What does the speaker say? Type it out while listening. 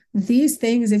these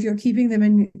things, if you're keeping them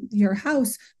in your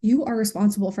house, you are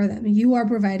responsible for them. You are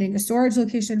providing a storage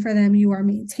location for them. You are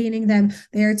maintaining them.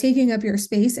 They are taking up your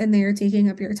space and they are taking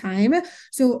up your time.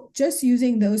 So just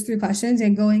using those three questions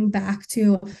and going back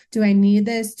to, do I need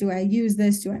this? Do I use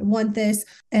this? Do I want this?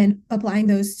 And applying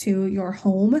those to your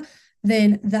home,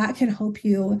 then that can help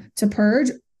you to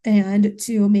purge and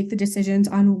to make the decisions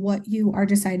on what you are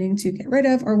deciding to get rid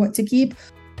of or what to keep.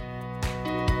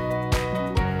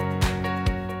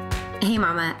 Hey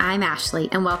Mama, I'm Ashley,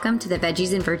 and welcome to the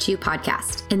Veggies and Virtue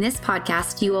podcast. In this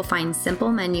podcast, you will find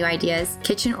simple menu ideas,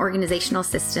 kitchen organizational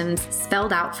systems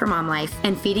spelled out for mom life,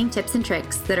 and feeding tips and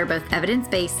tricks that are both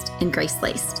evidence-based and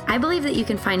grace-laced. I believe that you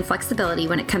can find flexibility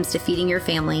when it comes to feeding your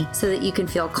family so that you can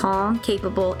feel calm,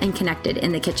 capable, and connected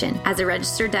in the kitchen. As a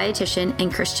registered dietitian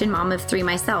and Christian mom of 3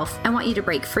 myself, I want you to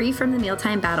break free from the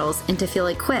mealtime battles and to feel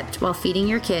equipped while feeding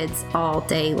your kids all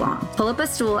day long. Pull up a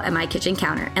stool at my kitchen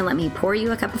counter and let me pour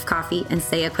you a cup of coffee and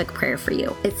say a quick prayer for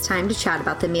you. It's time to chat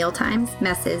about the meal times,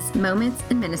 messes, moments,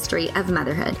 and ministry of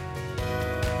motherhood.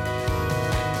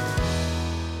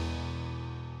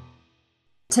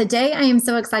 Today, I am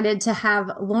so excited to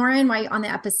have Lauren White on the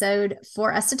episode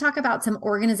for us to talk about some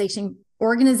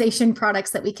organization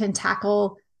products that we can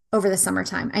tackle over the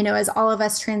summertime. I know as all of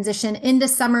us transition into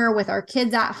summer with our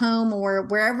kids at home or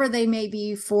wherever they may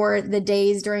be for the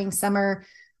days during summer,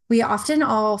 we often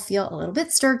all feel a little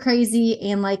bit stir crazy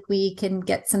and like we can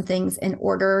get some things in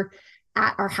order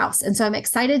at our house. And so I'm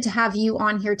excited to have you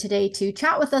on here today to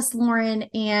chat with us, Lauren,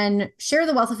 and share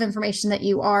the wealth of information that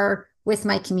you are with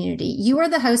my community. You are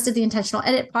the host of the Intentional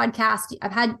Edit podcast.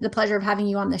 I've had the pleasure of having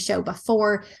you on the show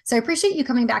before. So I appreciate you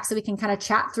coming back so we can kind of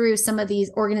chat through some of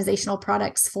these organizational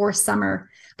products for summer.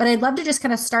 But I'd love to just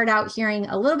kind of start out hearing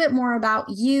a little bit more about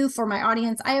you for my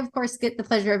audience. I, of course, get the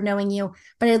pleasure of knowing you,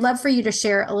 but I'd love for you to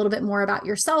share a little bit more about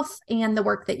yourself and the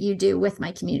work that you do with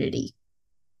my community.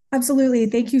 Absolutely.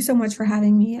 Thank you so much for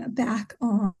having me back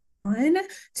on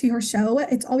to your show.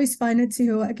 It's always fun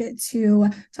to get to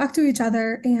talk to each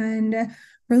other and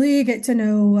really get to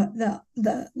know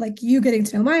the like you getting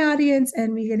to know my audience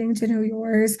and me getting to know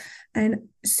yours. And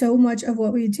so much of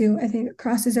what we do, I think,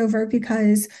 crosses over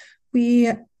because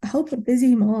we help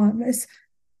busy moms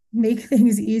make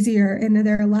things easier in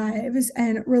their lives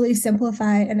and really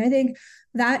simplify. And I think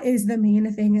that is the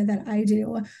main thing that I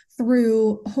do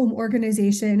through home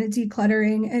organization,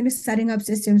 decluttering, and setting up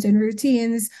systems and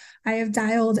routines. I have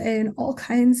dialed in all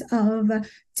kinds of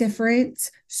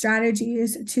different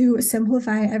strategies to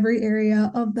simplify every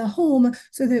area of the home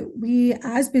so that we,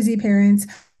 as busy parents,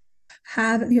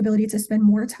 have the ability to spend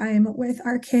more time with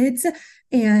our kids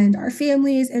and our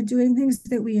families and doing things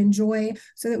that we enjoy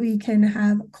so that we can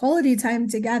have quality time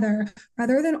together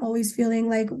rather than always feeling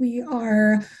like we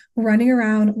are running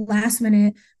around last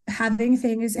minute, having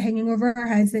things hanging over our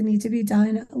heads that need to be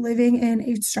done, living in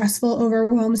a stressful,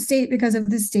 overwhelmed state because of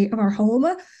the state of our home.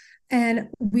 And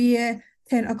we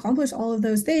can accomplish all of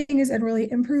those things and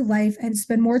really improve life and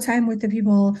spend more time with the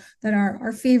people that are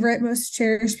our favorite, most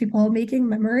cherished people, making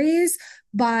memories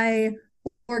by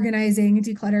organizing,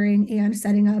 decluttering, and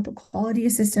setting up quality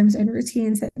systems and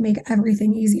routines that make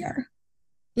everything easier.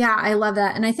 Yeah, I love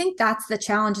that. And I think that's the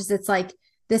challenge is it's like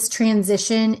this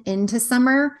transition into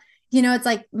summer. You know, it's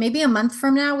like maybe a month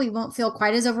from now, we won't feel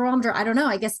quite as overwhelmed, or I don't know,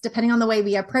 I guess depending on the way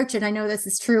we approach it. I know this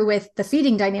is true with the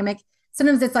feeding dynamic.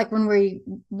 Sometimes it's like when we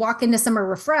walk into summer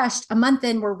refreshed, a month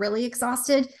in, we're really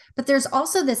exhausted. But there's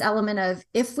also this element of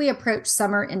if we approach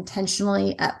summer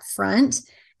intentionally up front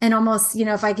and almost, you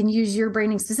know, if I can use your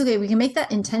branding specifically, we can make that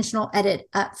intentional edit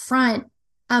up front.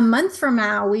 A month from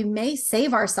now, we may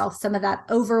save ourselves some of that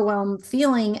overwhelmed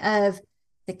feeling of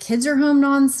the kids are home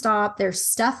nonstop. There's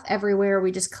stuff everywhere.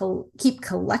 We just keep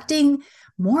collecting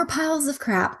more piles of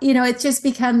crap. You know, it just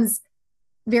becomes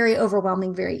very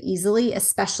overwhelming very easily,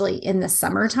 especially in the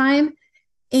summertime.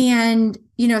 And,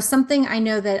 you know, something I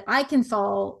know that I can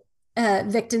fall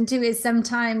victim to is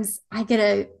sometimes I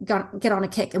get on a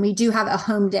kick and we do have a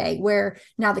home day where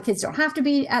now the kids don't have to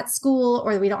be at school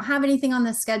or we don't have anything on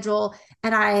the schedule.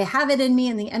 And I have it in me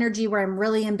and the energy where I'm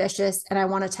really ambitious and I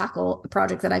want to tackle a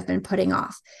project that I've been putting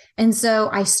off. And so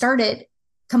I started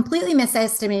completely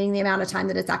misestimating the amount of time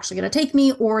that it's actually going to take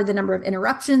me or the number of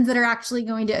interruptions that are actually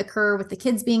going to occur with the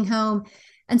kids being home.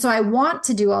 And so I want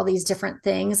to do all these different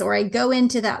things, or I go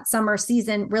into that summer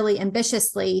season really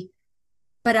ambitiously,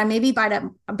 but I maybe bite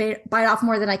off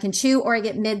more than I can chew, or I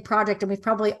get mid-project, and we've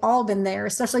probably all been there,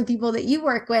 especially people that you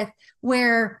work with,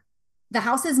 where the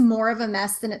house is more of a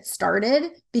mess than it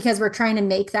started because we're trying to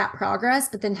make that progress.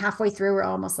 But then halfway through, we're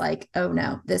almost like, oh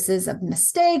no, this is a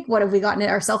mistake. What have we gotten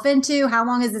ourselves into? How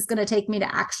long is this going to take me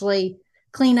to actually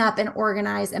clean up and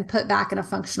organize and put back in a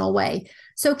functional way.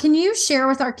 So can you share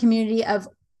with our community of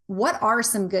what are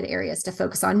some good areas to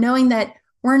focus on, knowing that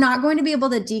we're not going to be able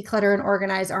to declutter and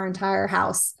organize our entire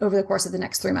house over the course of the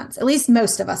next 3 months? At least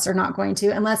most of us are not going to,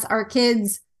 unless our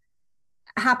kids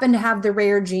happen to have the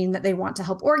rare gene that they want to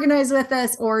help organize with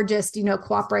us or just,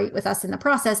 cooperate with us in the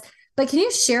process. But can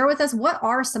you share with us what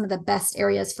are some of the best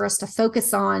areas for us to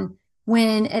focus on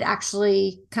when it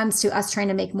actually comes to us trying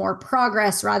to make more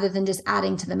progress rather than just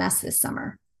adding to the mess this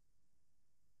summer?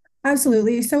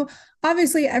 Absolutely. So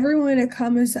obviously everyone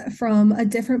comes from a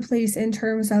different place in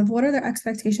terms of what are their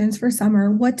expectations for summer?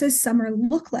 What does summer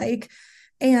look like?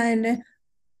 And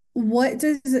what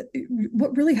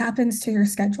really happens to your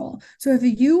schedule? So if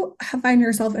you find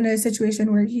yourself in a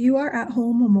situation where you are at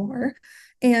home more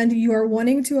and you are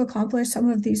wanting to accomplish some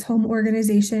of these home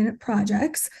organization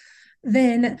projects,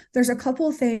 then there's a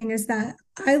couple things that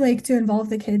I like to involve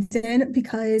the kids in,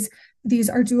 because these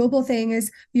are doable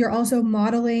things. You're also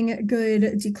modeling good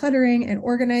decluttering and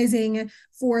organizing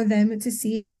for them to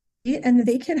see, and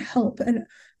they can help. And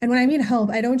when I mean help,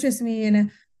 I don't just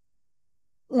mean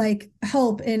like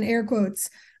help in air quotes.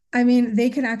 I mean, they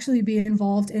can actually be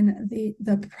involved in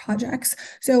the projects.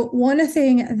 So one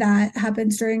thing that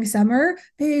happens during summer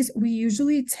is we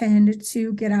usually tend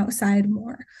to get outside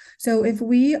more. So if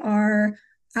we are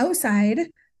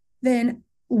outside, then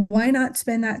why not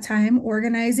spend that time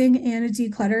organizing and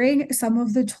decluttering some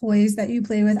of the toys that you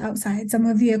play with outside, some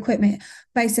of the equipment,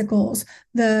 bicycles,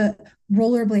 the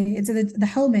rollerblades, the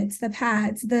helmets, the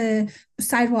pads, the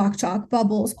sidewalk chalk,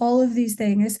 bubbles, all of these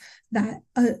things that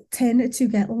tend to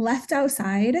get left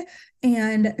outside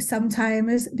and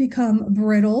sometimes become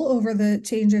brittle over the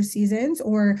change of seasons,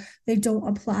 or they don't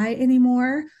apply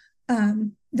anymore.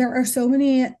 There are so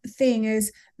many things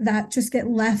that just get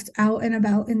left out and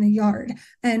about in the yard.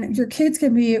 And your kids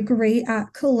can be great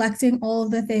at collecting all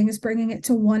of the things, bringing it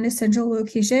to one essential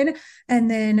location,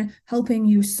 and then helping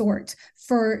you sort.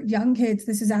 For young kids,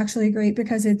 this is actually great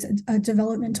because it's a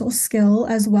developmental skill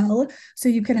as well. So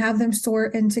you can have them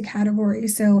sort into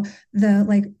categories. So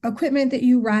the equipment that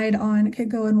you ride on can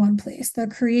go in one place. The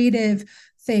creative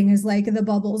things like the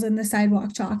bubbles and the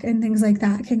sidewalk chalk and things like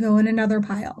that can go in another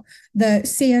pile. The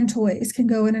sand toys can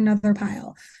go in another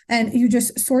pile. And you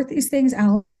just sort these things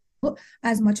out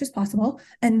as much as possible,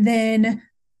 and then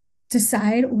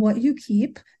decide what you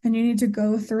keep. And you need to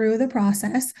go through the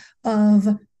process of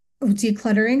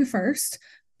decluttering first.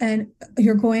 And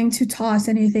you're going to toss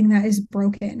anything that is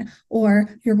broken, or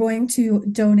you're going to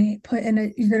donate,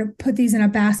 you're going to put these in a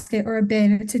basket or a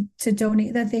bin to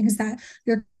donate the things that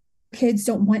your kids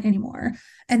don't want anymore.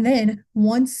 And then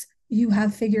once you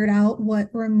have figured out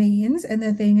what remains and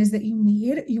the things that you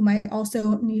need, you might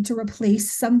also need to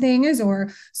replace some things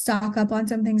or stock up on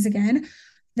some things again.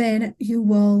 Then you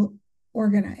will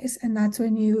organize. And that's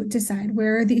when you decide,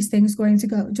 where are these things going to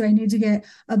go? Do I need to get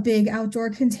a big outdoor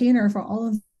container for all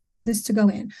of this to go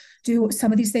in? Do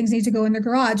some of these things need to go in the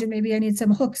garage, and maybe I need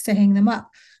some hooks to hang them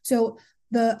up? So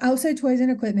the outside toys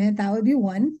and equipment, that would be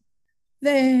one.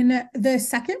 Then the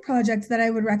second project that I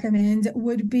would recommend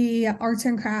would be arts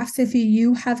and crafts. If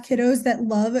you have kiddos that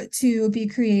love to be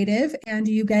creative, and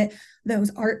you get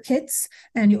those art kits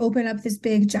and you open up this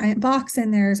big giant box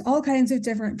and there's all kinds of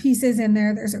different pieces in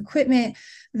there. There's equipment.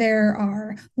 There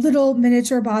are little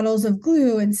miniature bottles of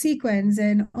glue and sequins.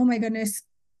 And oh my goodness,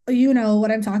 you know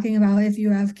what I'm talking about if you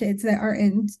have kids that are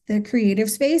in the creative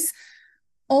space.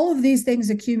 All of these things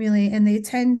accumulate, and they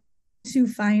tend to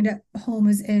find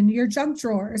homes in your junk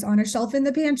drawers, on a shelf in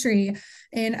the pantry,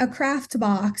 in a craft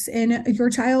box, in your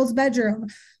child's bedroom.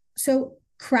 So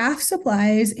craft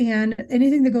supplies and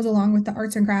anything that goes along with the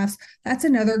arts and crafts, that's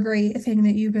another great thing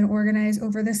that you can organize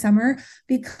over the summer,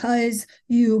 because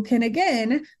you can,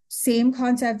 again, same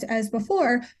concept as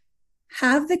before,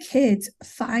 have the kids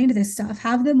find this stuff,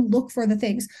 have them look for the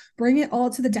things, bring it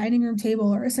all to the dining room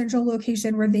table or a central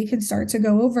location where they can start to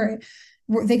go over it,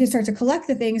 where they can start to collect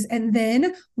the things. And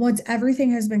then once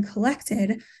everything has been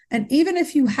collected, and even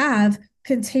if you have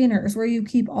containers where you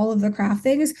keep all of the craft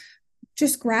things,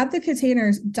 just grab the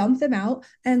containers, dump them out,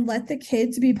 and let the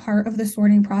kids be part of the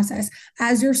sorting process.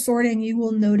 As you're sorting, you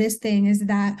will notice things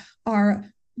that are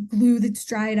glue that's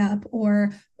dried up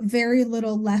or very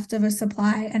little left of a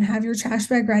supply, and have your trash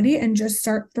bag ready and just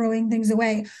start throwing things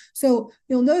away. So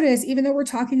you'll notice, even though we're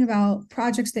talking about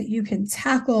projects that you can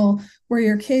tackle where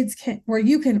you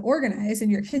can organize and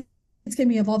your kids can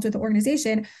be involved with the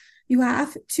organization, you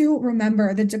have to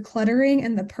remember the decluttering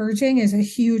and the purging is a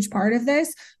huge part of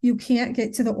this. You can't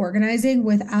get to the organizing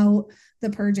without the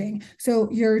purging.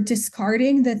 So you're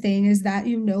discarding the things that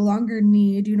you no longer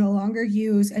need, you no longer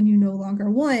use, and you no longer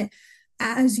want.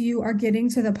 as you are getting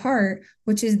to the part,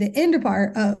 which is the end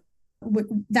part of,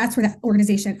 that's where that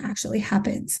organization actually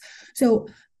happens. So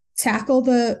tackle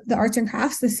the arts and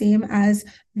crafts the same as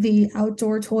the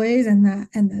outdoor toys and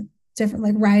the different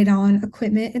like ride on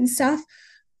equipment and stuff,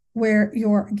 where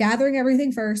you're gathering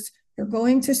everything first, you're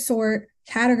going to sort,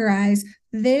 categorize.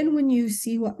 Then when you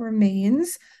see what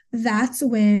remains, that's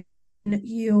when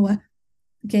you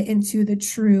get into the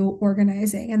true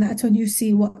organizing. And that's when you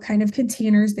see what kind of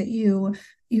containers that you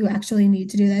actually need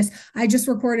to do this. I just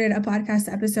recorded a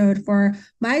podcast episode for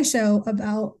my show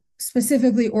about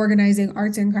specifically organizing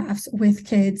arts and crafts with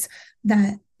kids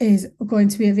that is going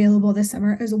to be available this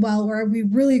summer as well, where we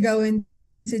really go into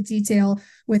detail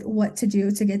with what to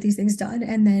do to get these things done.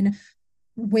 And then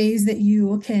ways that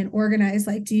you can organize,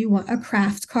 like, do you want a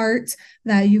craft cart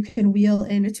that you can wheel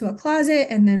into a closet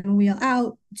and then wheel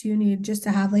out? Do you need just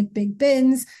to have like big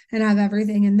bins and have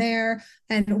everything in there?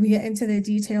 And we get into the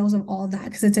details of all of that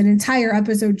because it's an entire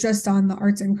episode just on the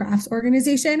arts and crafts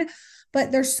organization.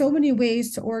 But there's so many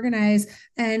ways to organize,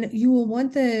 and you will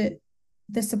want the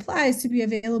supplies to be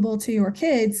available to your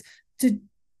kids to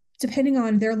depending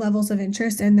on their levels of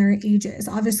interest and their ages.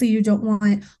 Obviously, you don't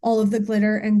want all of the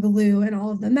glitter and glue and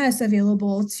all of the mess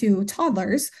available to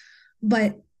toddlers,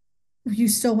 but you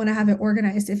still want to have it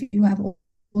organized if you have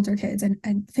older kids,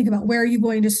 and think about where are you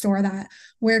going to store that?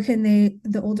 Where can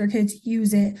the older kids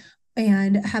use it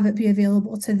and have it be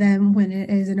available to them when it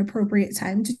is an appropriate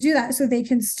time to do that so they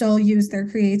can still use their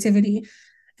creativity.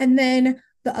 And then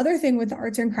the other thing with the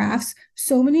arts and crafts,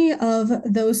 so many of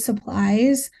those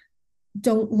supplies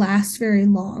don't last very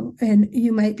long, and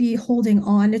you might be holding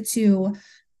on to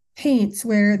paints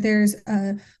where there's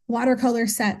a watercolor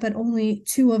set but only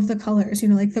two of the colors,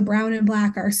 like the brown and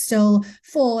black are still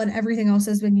full and everything else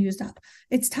has been used up.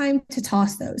 It's time to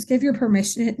toss those. Give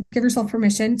yourself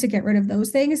permission to get rid of those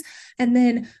things. And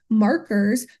then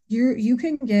markers, you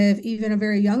can give even a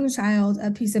very young child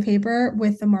a piece of paper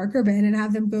with the marker bin and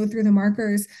have them go through the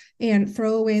markers and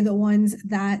throw away the ones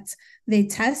that they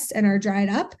test and are dried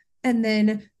up. And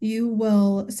then you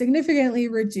will significantly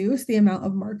reduce the amount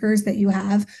of markers that you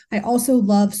have. I also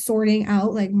love sorting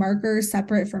out like markers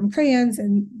separate from crayons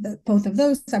and both of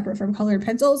those separate from colored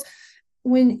pencils.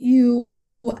 When you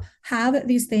have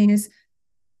these things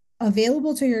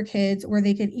available to your kids where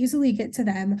they can easily get to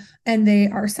them and they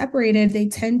are separated, they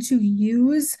tend to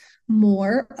use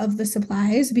more of the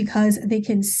supplies because they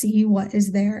can see what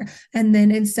is there. And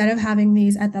then instead of having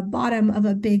these at the bottom of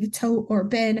a big tote or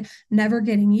bin, never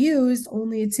getting used,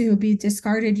 only to be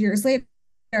discarded years later,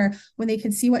 when they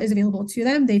can see what is available to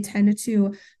them, they tend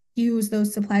to use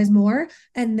those supplies more.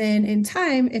 And then in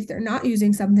time, if they're not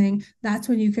using something, that's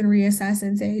when you can reassess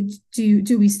and say,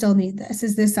 do we still need this?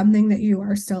 Is this something that you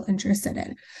are still interested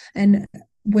in? And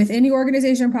with any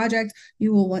organization project,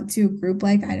 you will want to group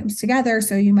like items together.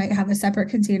 So you might have a separate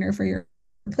container for your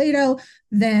Play-Doh,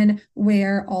 then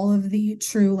where all of the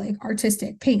true like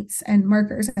artistic paints and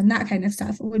markers and that kind of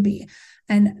stuff would be.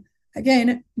 And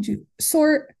again, do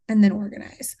sort and then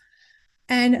organize.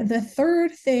 And the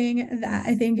third thing that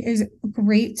I think is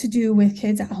great to do with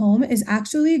kids at home is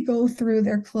actually go through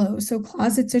their clothes. So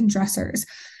closets and dressers.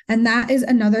 And that is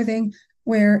another thing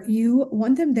where you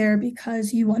want them there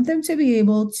because you want them to be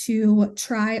able to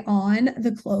try on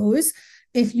the clothes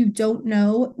if you don't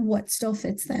know what still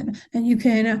fits them. And you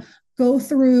can go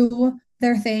through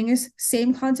their things,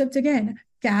 same concept again,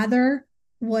 gather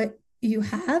what you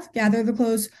have, gather the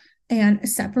clothes and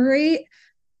separate.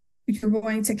 You're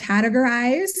going to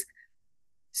categorize,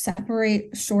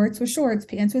 separate shorts with shorts,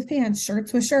 pants with pants,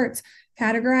 shirts with shirts,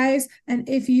 categorize. And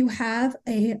if you have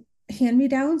a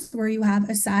hand-me-downs where you have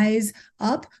a size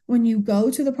up, when you go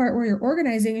to the part where you're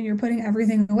organizing and you're putting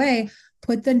everything away,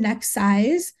 put the next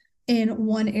size in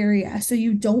one area so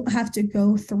you don't have to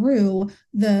go through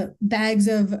the bags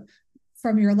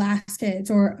from your last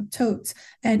kids or totes,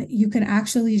 and you can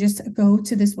actually just go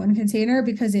to this one container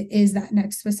because it is that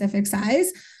next specific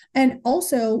size. And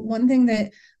also one thing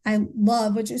that I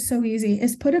love, which is so easy,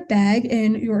 is put a bag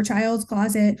in your child's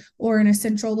closet or in a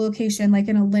central location, like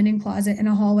in a linen closet in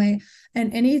a hallway.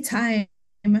 And anytime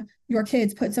your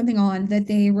kids put something on that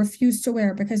they refuse to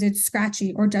wear because it's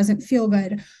scratchy or doesn't feel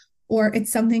good, or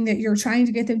it's something that you're trying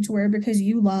to get them to wear because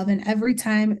you love, and every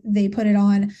time they put it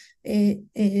on, it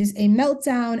is a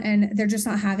meltdown and they're just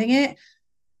not having it,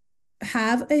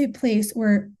 have a place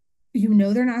where you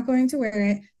know they're not going to wear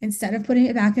it. Instead of putting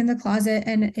it back in the closet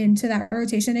and into that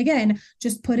rotation again,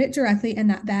 just put it directly in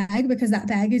that bag, because that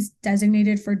bag is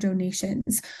designated for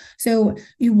donations. So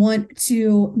you want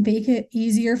to make it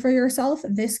easier for yourself.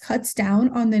 This cuts down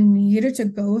on the need to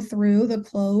go through the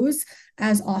clothes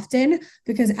as often,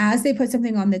 because as they put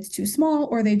something on that's too small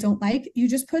or they don't like, you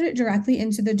just put it directly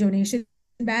into the donation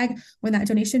bag. When that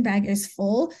donation bag is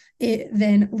full, it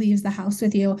then leaves the house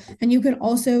with you. And you can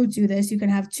also do this. You can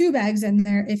have two bags in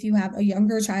there if you have a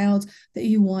younger child that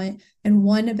you want, and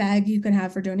one bag you can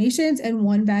have for donations and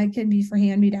one bag can be for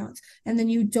hand-me-downs. And then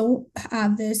you don't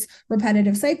have this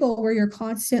repetitive cycle where you're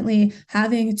constantly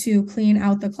having to clean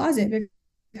out the closet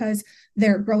because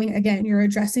they're growing again. You're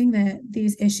addressing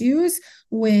these issues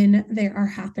when they are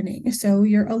happening. So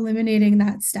you're eliminating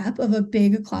that step of a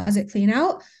big closet clean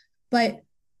out. But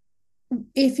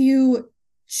if you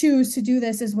choose to do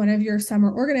this as one of your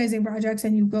summer organizing projects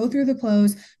and you go through the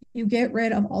clothes, you get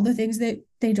rid of all the things that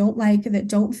they don't like, that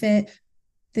don't fit,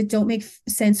 that don't make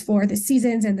sense for the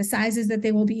seasons and the sizes that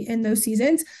they will be in those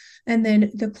seasons. And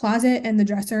then the closet and the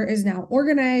dresser is now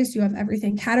organized. You have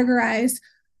everything categorized.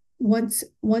 Once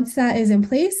that is in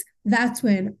place, that's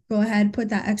when go ahead, put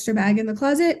that extra bag in the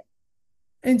closet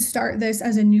and start this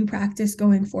as a new practice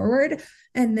going forward.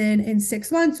 And then in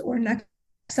 6 months or next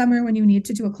summer, when you need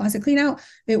to do a closet clean out,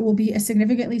 it will be a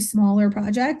significantly smaller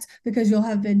project because you'll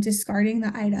have been discarding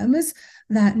the items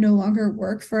that no longer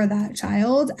work for that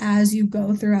child as you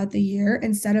go throughout the year,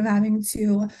 instead of having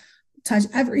to touch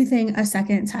everything a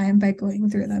second time by going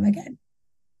through them again.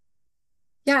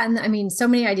 Yeah. And I mean, so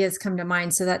many ideas come to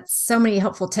mind. So that's so many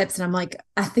helpful tips. And I'm like,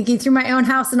 thinking through my own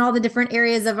house and all the different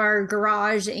areas of our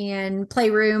garage and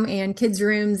playroom and kids'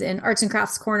 rooms and arts and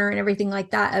crafts corner and everything like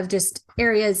that, of just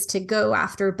areas to go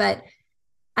after. But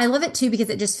I love it too, because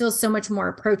it just feels so much more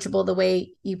approachable the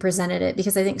way you presented it.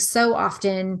 Because I think so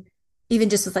often, even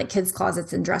just with like kids'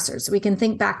 closets and dressers, we can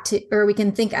think back to, or we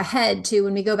can think ahead to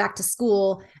when we go back to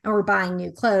school and we're buying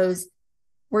new clothes,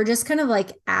 we're just kind of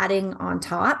like adding on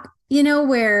top.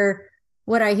 Where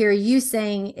what I hear you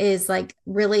saying is like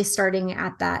really starting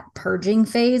at that purging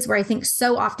phase, where I think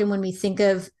so often when we think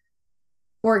of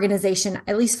organization,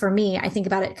 at least for me, I think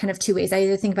about it kind of two ways. I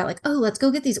either think about like, oh, let's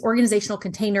go get these organizational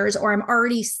containers, or I'm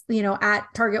already, at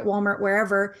Target, Walmart,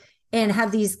 wherever, and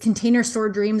have these container store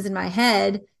dreams in my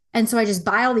head. And so I just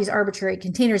buy all these arbitrary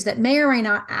containers that may or may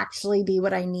not actually be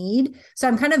what I need. So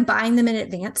I'm kind of buying them in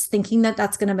advance, thinking that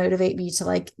that's going to motivate me to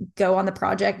like go on the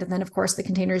project. And then of course the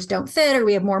containers don't fit, or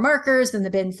we have more markers than the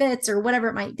bin fits, or whatever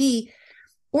it might be.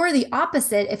 Or the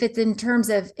opposite, if it's in terms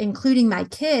of including my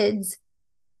kids,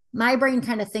 my brain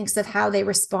kind of thinks of how they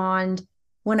respond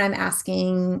when I'm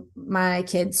asking my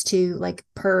kids to like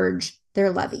purge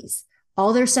their levies,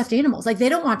 all their stuffed animals. Like they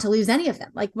don't want to lose any of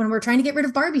them. Like when we're trying to get rid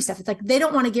of Barbie stuff, it's like they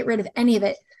don't want to get rid of any of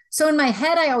it. So in my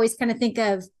head, I always kind of think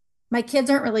of my kids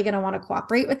aren't really going to want to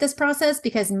cooperate with this process,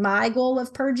 because my goal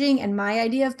of purging and my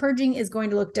idea of purging is going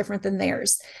to look different than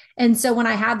theirs. And so when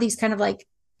I have these kind of like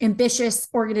ambitious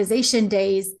organization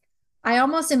days, I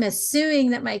almost am assuming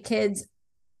that my kids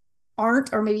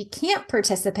aren't, or maybe can't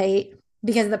participate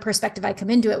because of the perspective I come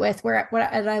into it with, where what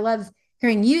I love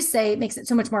hearing you say, it makes it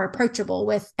so much more approachable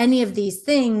with any of these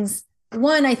things.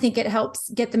 One, I think it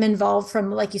helps get them involved from,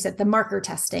 like you said, the marker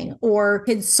testing, or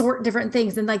kids sort different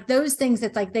things. And like those things,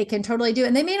 it's like they can totally do.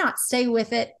 And they may not stay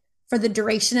with it for the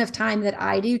duration of time that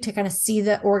I do to kind of see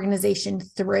the organization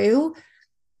through.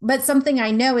 But something I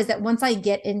know is that once I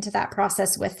get into that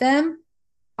process with them,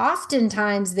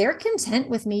 oftentimes they're content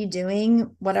with me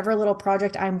doing whatever little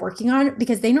project I'm working on,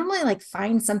 because they normally like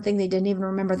find something they didn't even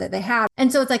remember that they had.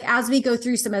 And so it's like, as we go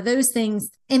through some of those things,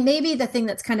 it may be the thing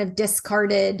that's kind of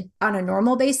discarded on a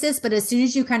normal basis, but as soon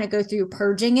as you kind of go through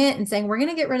purging it and saying, we're going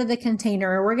to get rid of the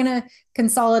container, or we're going to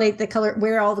consolidate the color,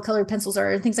 where all the colored pencils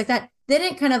are and things like that, then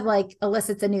it kind of like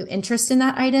elicits a new interest in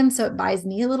that item. So it buys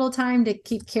me a little time to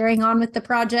keep carrying on with the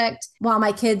project while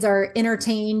my kids are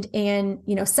entertained and,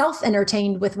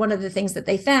 self-entertained with one of the things that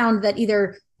they found, that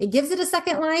either it gives it a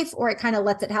second life, or it kind of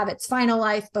lets it have its final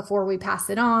life before we pass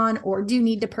it on, or do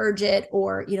need to purge it,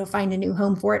 or, find a new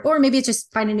home for it, or maybe it's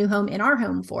just find a new home in our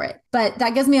home for it. But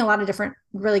that gives me a lot of different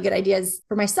really good ideas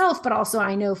for myself, but also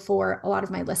I know for a lot of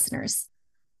my listeners.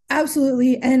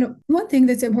 Absolutely. And one thing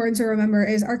that's important to remember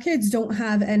is our kids don't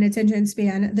have an attention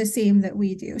span the same that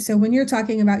we do. So when you're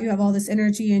talking about you have all this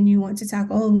energy and you want to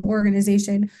tackle an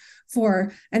organization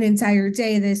for an entire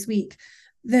day this week,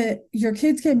 that your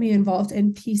kids can be involved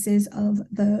in pieces of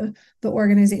the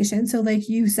organization. So like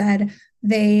you said,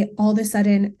 they all of a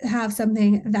sudden have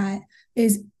something that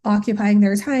is occupying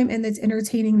their time and that's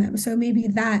entertaining them. So maybe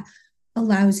that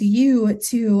allows you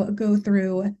to go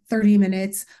through 30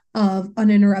 minutes of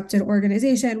uninterrupted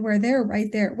organization where they're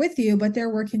right there with you, but they're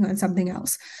working on something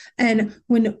else. And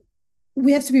when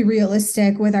we have to be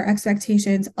realistic with our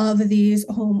expectations of these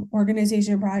home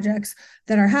organization projects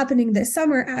that are happening this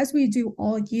summer, as we do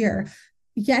all year.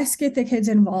 Yes, get the kids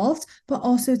involved, but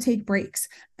also take breaks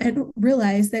and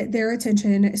realize that their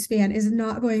attention span is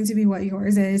not going to be what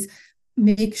yours is.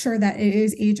 Make sure that it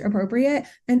is age appropriate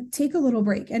and take a little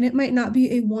break. And it might not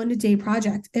be a 1 day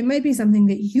project. It might be something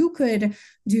that you could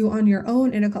do on your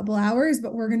own in a couple hours,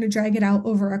 but we're going to drag it out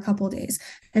over a couple days.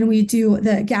 And we do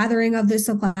the gathering of the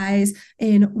supplies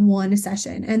in one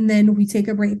session. And then we take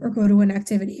a break or go to an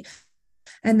activity.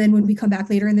 And then when we come back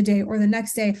later in the day or the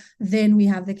next day, then we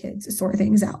have the kids sort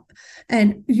things out.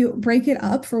 And you break it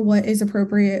up for what is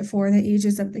appropriate for the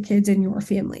ages of the kids in your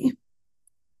family.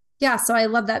 Yeah. So I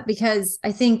love that, because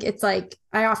I think it's like,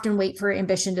 I often wait for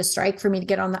ambition to strike for me to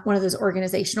get on one of those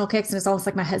organizational kicks. And it's almost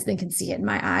like my husband can see it in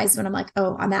my eyes when I'm like,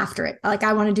 oh, I'm after it. Like,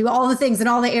 I want to do all the things in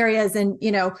all the areas. And,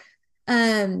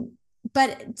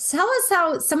 but tell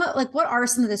us what are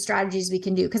some of the strategies we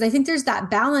can do? Because I think there's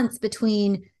that balance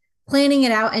between planning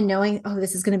it out and knowing, oh,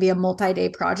 this is going to be a multi-day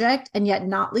project, and yet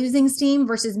not losing steam,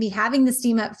 versus me having the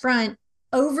steam up front,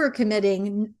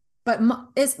 overcommitting, but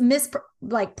it's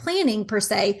planning per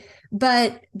se,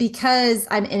 but because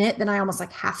I'm in it, then I almost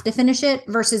like have to finish it,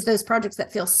 versus those projects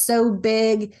that feel so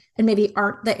big and maybe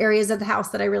aren't the areas of the house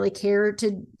that I really care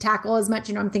to tackle as much.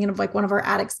 I'm thinking of like one of our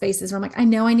attic spaces where I'm like, I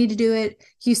know I need to do it.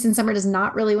 Houston summer is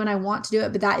not really when I want to do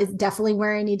it, but that is definitely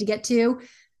where I need to get to.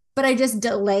 But I just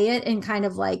delay it and kind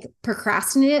of like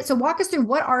procrastinate it. So walk us through,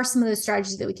 what are some of those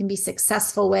strategies that we can be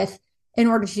successful with in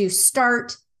order to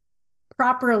start,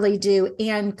 properly do,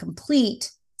 and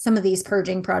complete some of these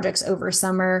purging projects over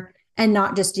summer, and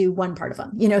not just do one part of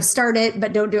them, start it,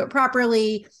 but don't do it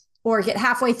properly, or get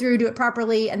halfway through, do it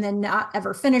properly, and then not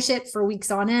ever finish it for weeks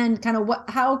on end. Kind of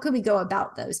how could we go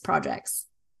about those projects?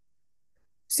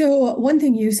 So one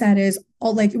thing you said is,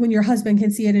 like, when your husband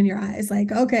can see it in your eyes,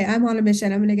 like, okay, I'm on a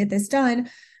mission, I'm going to get this done.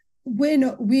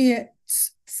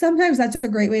 Sometimes that's a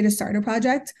great way to start a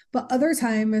project, but other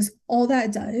times all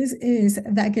that does is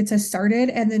that gets us started,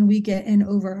 and then we get in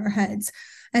over our heads.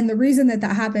 And the reason that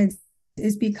happens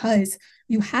is because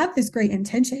you have this great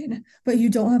intention, but you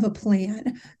don't have a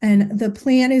plan, and the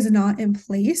plan is not in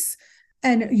place,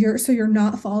 and you're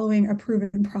not following a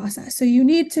proven process. So you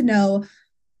need to know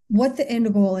what the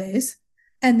end goal is,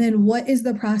 and then what is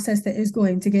the process that is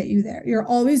going to get you there. You're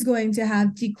always going to have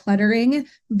decluttering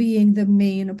being the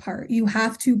main part. You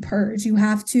have to purge. You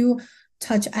have to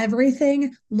touch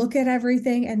everything, look at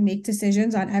everything, and make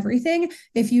decisions on everything.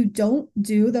 If you don't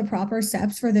do the proper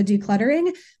steps for the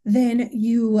decluttering, then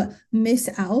you miss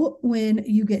out when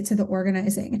you get to the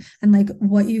organizing. And like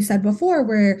what you said before,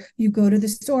 where you go to the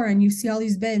store and you see all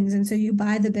these bins, and so you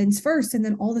buy the bins first, and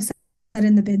then all of a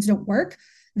sudden the bins don't work.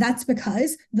 That's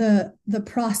because the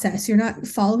process, you're not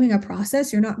following a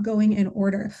process, you're not going in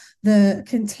order. The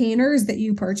containers that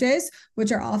you purchase,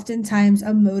 which are oftentimes a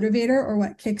motivator or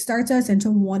what kickstarts us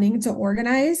into wanting to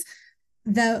organize,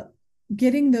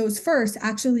 getting those first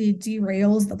actually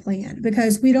derails the plan,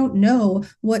 because we don't know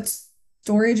what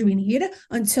storage we need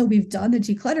until we've done the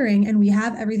decluttering and we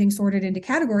have everything sorted into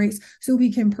categories, so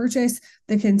we can purchase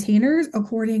the containers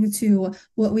according to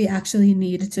what we actually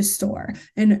need to store.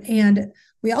 And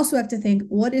we also have to think,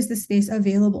 what is the space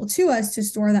available to us to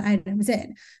store the items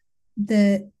in?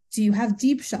 Do you have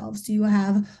deep shelves? Do you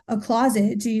have a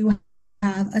closet? Do you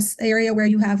have an area where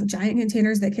you have giant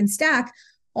containers that can stack?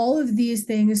 All of these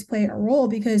things play a role,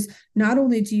 because not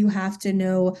only do you have to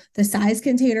know the size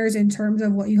containers in terms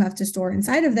of what you have to store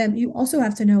inside of them, you also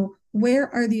have to know,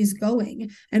 where are these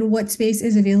going and what space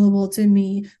is available to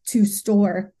me to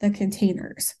store the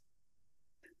containers.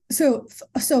 So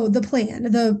the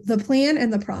plan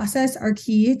and the process are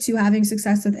key to having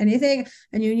success with anything.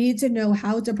 And you need to know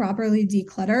how to properly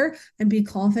declutter and be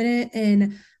confident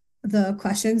in the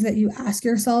questions that you ask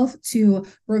yourself to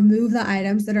remove the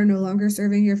items that are no longer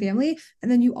serving your family.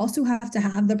 And then you also have to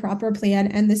have the proper plan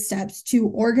and the steps to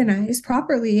organize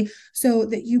properly, so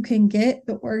that you can get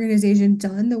the organization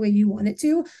done the way you want it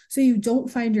to, so you don't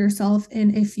find yourself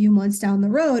in a few months down the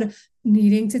road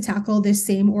needing to tackle this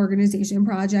same organization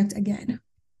project again.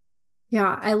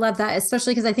 Yeah, I love that,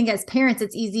 especially because I think as parents,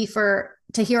 it's easy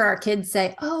to hear our kids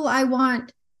say, oh, I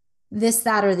want this,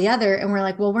 that, or the other. And we're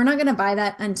like, well, we're not going to buy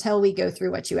that until we go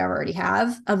through what you already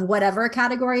have of whatever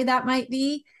category that might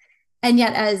be. And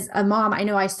yet as a mom, I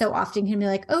know I so often can be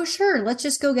like, oh, sure, let's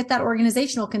just go get that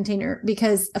organizational container,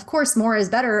 because of course more is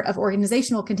better of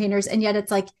organizational containers. And yet it's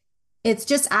like, it's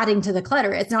just adding to the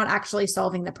clutter. It's not actually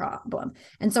solving the problem.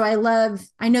 And so I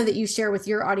know that you share with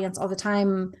your audience all the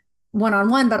time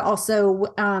one-on-one, but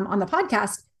also on the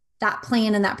podcast, that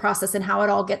plan and that process and how it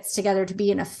all gets together to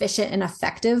be an efficient and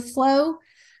effective flow.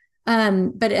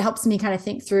 But it helps me kind of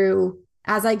think through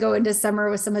as I go into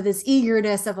summer with some of this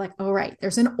eagerness of like, oh, right,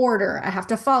 there's an order I have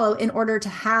to follow in order to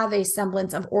have a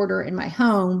semblance of order in my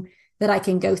home that I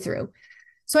can go through.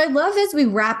 So I love as we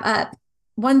wrap up,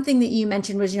 one thing that you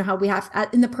mentioned was, how we have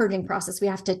in the purging process, we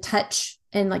have to touch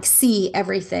and like see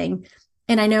everything.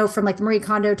 And I know from like the Marie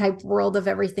Kondo type world of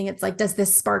everything, it's like, does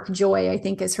this spark joy? I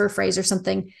think is her phrase or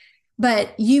something.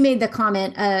 But you made the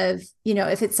comment of,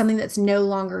 if it's something that's no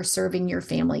longer serving your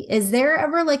family, is there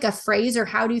ever like a phrase, or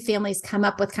how do families come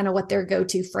up with kind of what their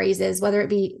go-to phrase is, whether it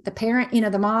be the parent,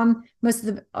 the mom, most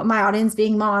of my audience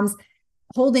being moms,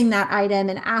 holding that item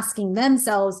and asking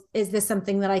themselves, is this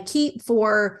something that I keep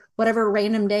for whatever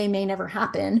random day may never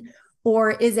happen?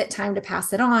 Or is it time to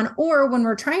pass it on? Or when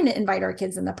we're trying to invite our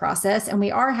kids in the process and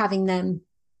we are having them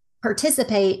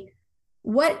participate,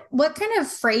 what kind of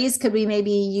phrase could we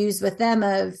maybe use with them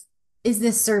of, is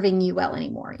this serving you well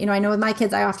anymore? I know with my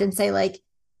kids, I often say like,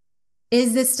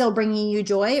 is this still bringing you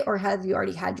joy, or have you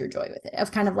already had your joy with it?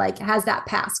 Of kind of like, has that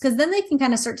passed? Because then they can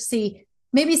kind of start to see,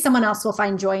 maybe someone else will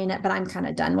find joy in it, but I'm kind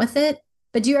of done with it.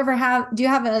 But do you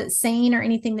have a saying or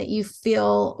anything that you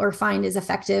feel or find is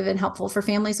effective and helpful for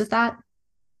families with that?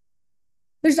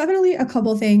 There's definitely a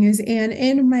couple things. And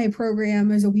in my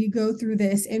program, as we go through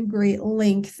this in great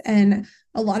length, and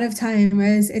a lot of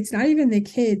times it's not even the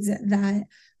kids that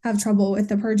have trouble with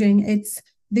the purging, it's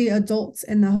the adults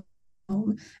in the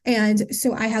home. And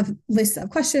so I have lists of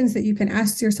questions that you can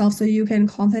ask yourself so you can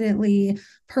confidently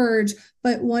purge.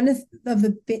 But one of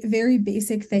the very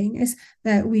basic things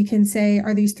that we can say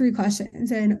are these three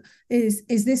questions. And is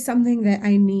this something that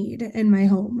I need in my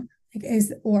home?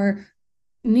 Or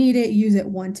need it, use it,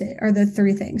 want it, are the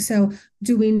three things. So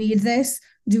do we need this?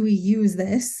 Do we use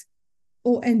this?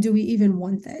 And do we even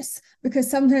want this? Because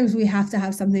sometimes we have to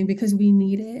have something because we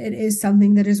need it. It is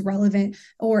something that is relevant,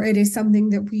 or it is something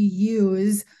that we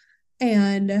use,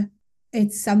 and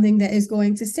it's something that is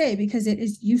going to stay because it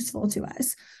is useful to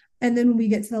us. And then when we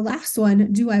get to the last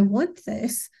one, do I want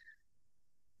this?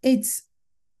 It's,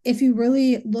 if you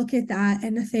really look at that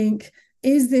and think,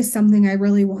 is this something I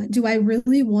really want? Do I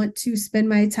really want to spend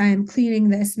my time cleaning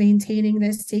this, maintaining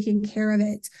this, taking care of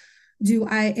it?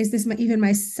 Is this even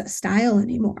my style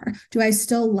anymore? Do I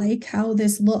still like how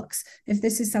this looks? If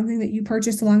this is something that you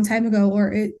purchased a long time ago,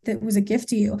 or that was a gift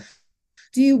to you,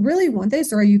 do you really want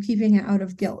this, or are you keeping it out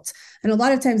of guilt? And a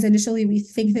lot of times initially we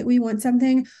think that we want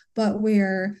something, but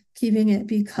we're keeping it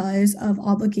because of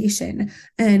obligation.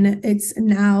 And it's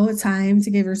now time to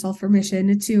give yourself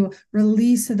permission to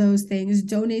release those things,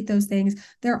 donate those things.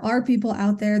 There are people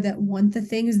out there that want the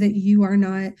things that you are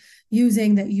not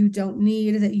using, that you don't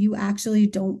need, that you actually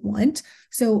don't want.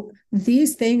 So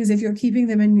these things, if you're keeping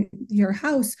them in your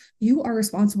house, you are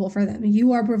responsible for them.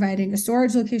 You are providing a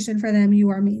storage location for them. You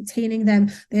are maintaining them.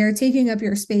 They are taking up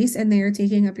your space and they are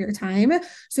taking up your time.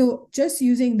 So just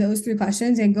using those three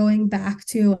questions and going back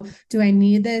to, do I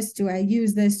need this? Do I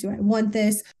use this? Do I want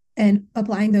this? And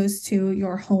applying those to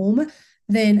your home,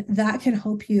 then that can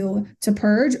help you to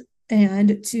purge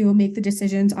and to make the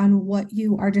decisions on what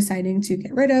you are deciding to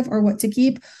get rid of or what to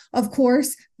keep. Of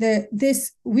course,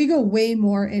 we go way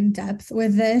more in depth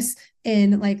with this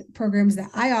in like programs that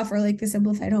I offer, like the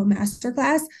Simplified Home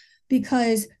Masterclass,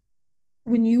 because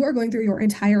when you are going through your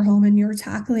entire home and you're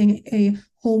tackling a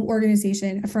home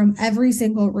organization from every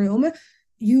single room,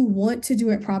 you want to do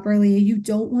it properly. You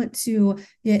don't want to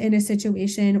get in a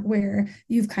situation where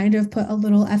you've kind of put a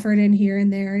little effort in here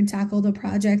and there and tackled a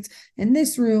project in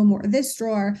this room or this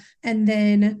drawer, and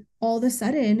then all of a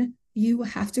sudden you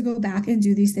have to go back and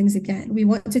do these things again. We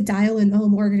want to dial in the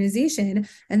home organization,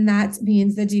 and that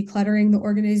means the decluttering the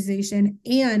organization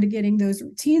and getting those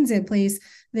routines in place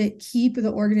that keep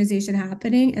the organization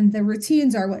happening. And the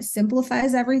routines are what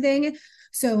simplifies everything,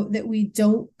 so that we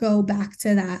don't go back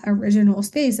to that original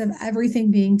space of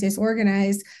everything being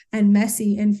disorganized and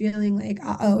messy and feeling like,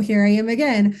 oh, here I am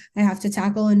again. I have to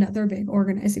tackle another big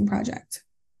organizing project.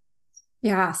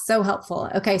 Yeah, so helpful.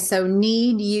 Okay, so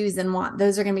need, use, and want.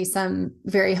 Those are going to be some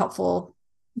very helpful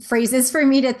phrases for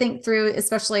me to think through,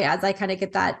 especially as I kind of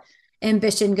get that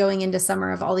ambition going into summer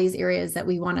of all these areas that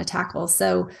we want to tackle.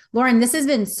 So Lauren, this has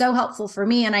been so helpful for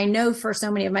me, and I know for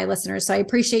so many of my listeners. So I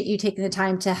appreciate you taking the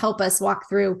time to help us walk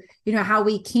through, how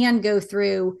we can go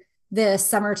through the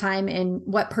summertime and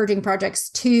what purging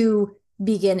projects to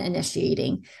begin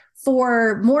initiating.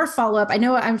 for more follow-up, I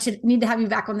know I should need to have you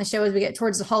back on the show as we get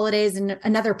towards the holidays, and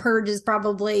another purge is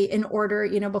probably in order,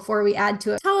 before we add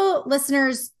to it. Tell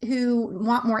listeners who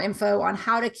want more info on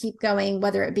how to keep going,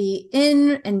 whether it be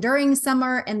in and during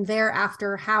summer and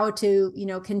thereafter, how to,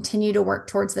 continue to work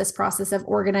towards this process of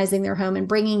organizing their home and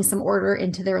bringing some order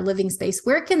into their living space.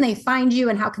 Where can they find you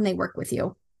and how can they work with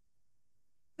you?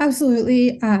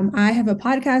 Absolutely. I have a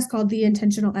podcast called the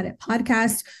Intentional Edit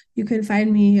Podcast. You can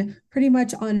find me pretty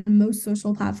much on most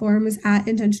social platforms at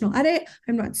Intentional Edit.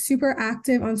 I'm not super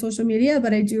active on social media,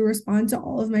 but I do respond to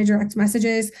all of my direct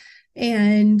messages.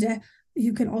 And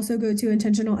you can also go to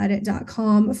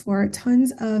intentionaledit.com for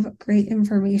tons of great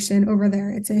information over there.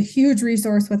 It's a huge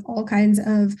resource with all kinds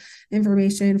of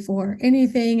information for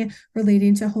anything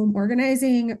relating to home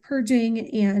organizing,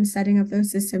 purging, and setting up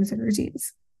those systems and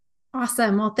routines.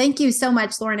 Awesome. Well, thank you so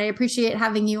much, Lauren. I appreciate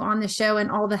having you on the show and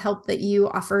all the help that you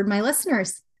offered my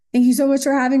listeners. Thank you so much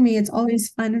for having me. It's always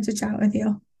fun to chat with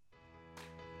you.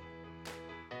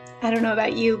 I don't know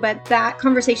about you, but that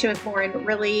conversation with Lauren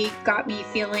really got me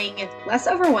feeling less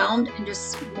overwhelmed and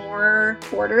just more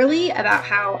orderly about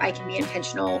how I can be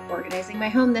intentional organizing my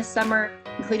home this summer,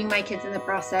 including my kids in the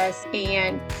process,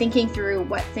 and thinking through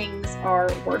what things are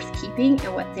worth keeping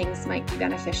and what things might be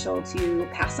beneficial to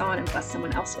pass on and bless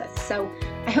someone else with. So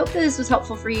I hope that this was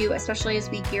helpful for you, especially as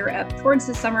we gear up towards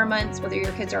the summer months, whether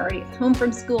your kids are already home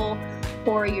from school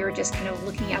or you're just kind of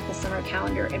looking at the summer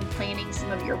calendar and planning some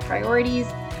of your priorities.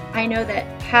 I know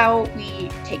that how we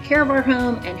take care of our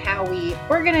home and how we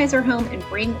organize our home and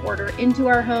bring order into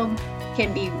our home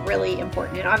can be really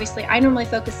important. And obviously, I normally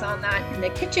focus on that in the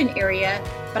kitchen area,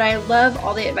 but I love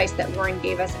all the advice that Lauren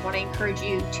gave us. I want to encourage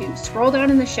you to scroll down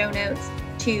in the show notes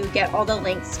to get all the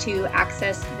links to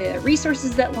access the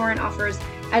resources that Lauren offers,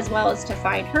 as well as to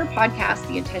find her podcast,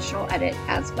 The Intentional Edit,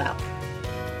 as well.